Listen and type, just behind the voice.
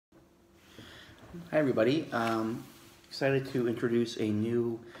Hi everybody. Excited to introduce a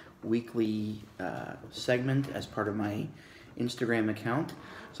new weekly segment as part of my Instagram account.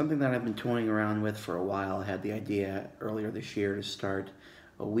 Something that I've been toying around with for a while. I had the idea earlier this year to start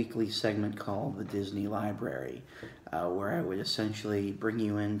a weekly segment called the Disney Library, where I would essentially bring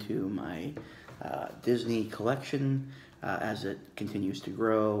you into my Disney collection as it continues to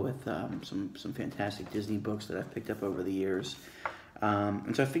grow with some fantastic Disney books that I've picked up over the years.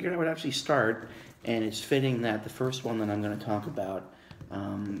 And so I figured I would actually start, and it's fitting that the first one that I'm going to talk about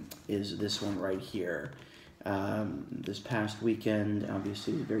is this one right here. This past weekend,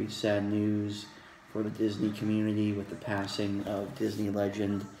 obviously, very sad news for the Disney community with the passing of Disney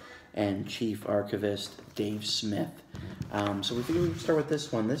legend and chief archivist Dave Smith. So we figured we'd start with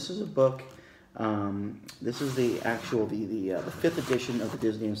this one. This is a book. This is the fifth edition of the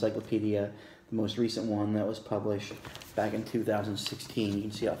Disney Encyclopedia, the most recent one that was published back in 2016. You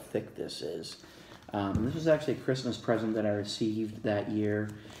can see how thick this is. This was actually a Christmas present that I received that year,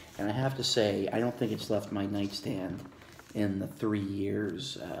 and I have to say, I don't think it's left my nightstand in the 3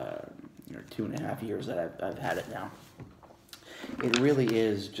 years, or 2.5 years that I've had it now. It really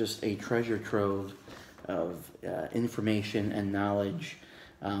is just a treasure trove of information and knowledge,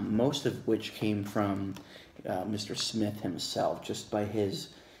 most of which came from Mr. Smith himself, just by his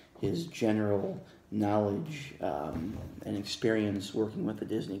general knowledge and experience working with the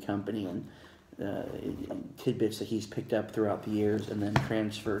Disney company, and tidbits that he's picked up throughout the years and then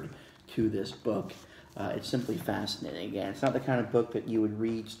transferred to this book. It's simply fascinating. Again, it's not the kind of book that you would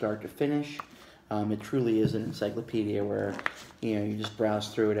read start to finish. It truly is an encyclopedia where you just browse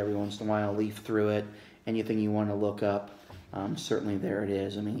through it every once in a while, leaf through it, anything you want to look up. Certainly there it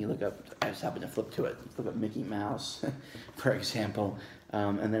is. I mean, you look up, I just happened to flip to it, look up Mickey Mouse, for example,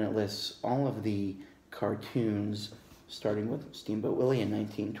 and then it lists all of the cartoons, starting with Steamboat Willie in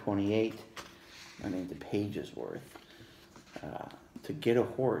 1928, I mean, the page's worth, To Get a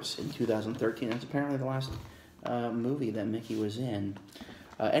Horse in 2013, that's apparently the last movie that Mickey was in.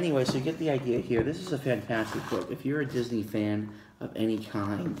 Anyway, so you get the idea here. This is a fantastic book. If you're a Disney fan of any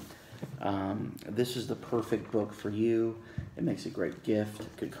kind, this is the perfect book for you. It makes a great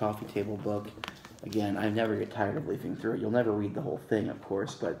gift, good coffee table book. Again, I never get tired of leafing through it. You'll never read the whole thing, of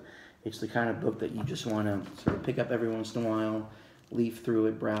course, but it's the kind of book that you just want to sort of pick up every once in a while, leaf through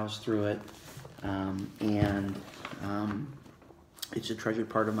it, browse through it, and it's a treasured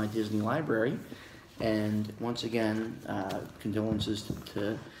part of my Disney library. And once again, condolences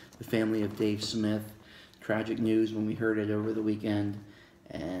to the family of Dave Smith. Tragic news when we heard it over the weekend,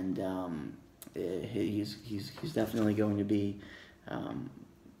 and he's definitely going to be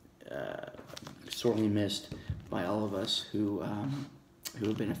sorely missed by all of us who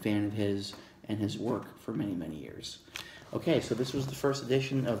have been a fan of his and his work for many, many years. Okay, so this was the first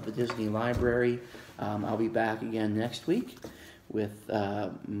edition of the Disney Library. I'll be back again next week with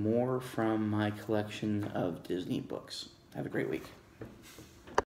more from my collection of Disney books. Have a great week.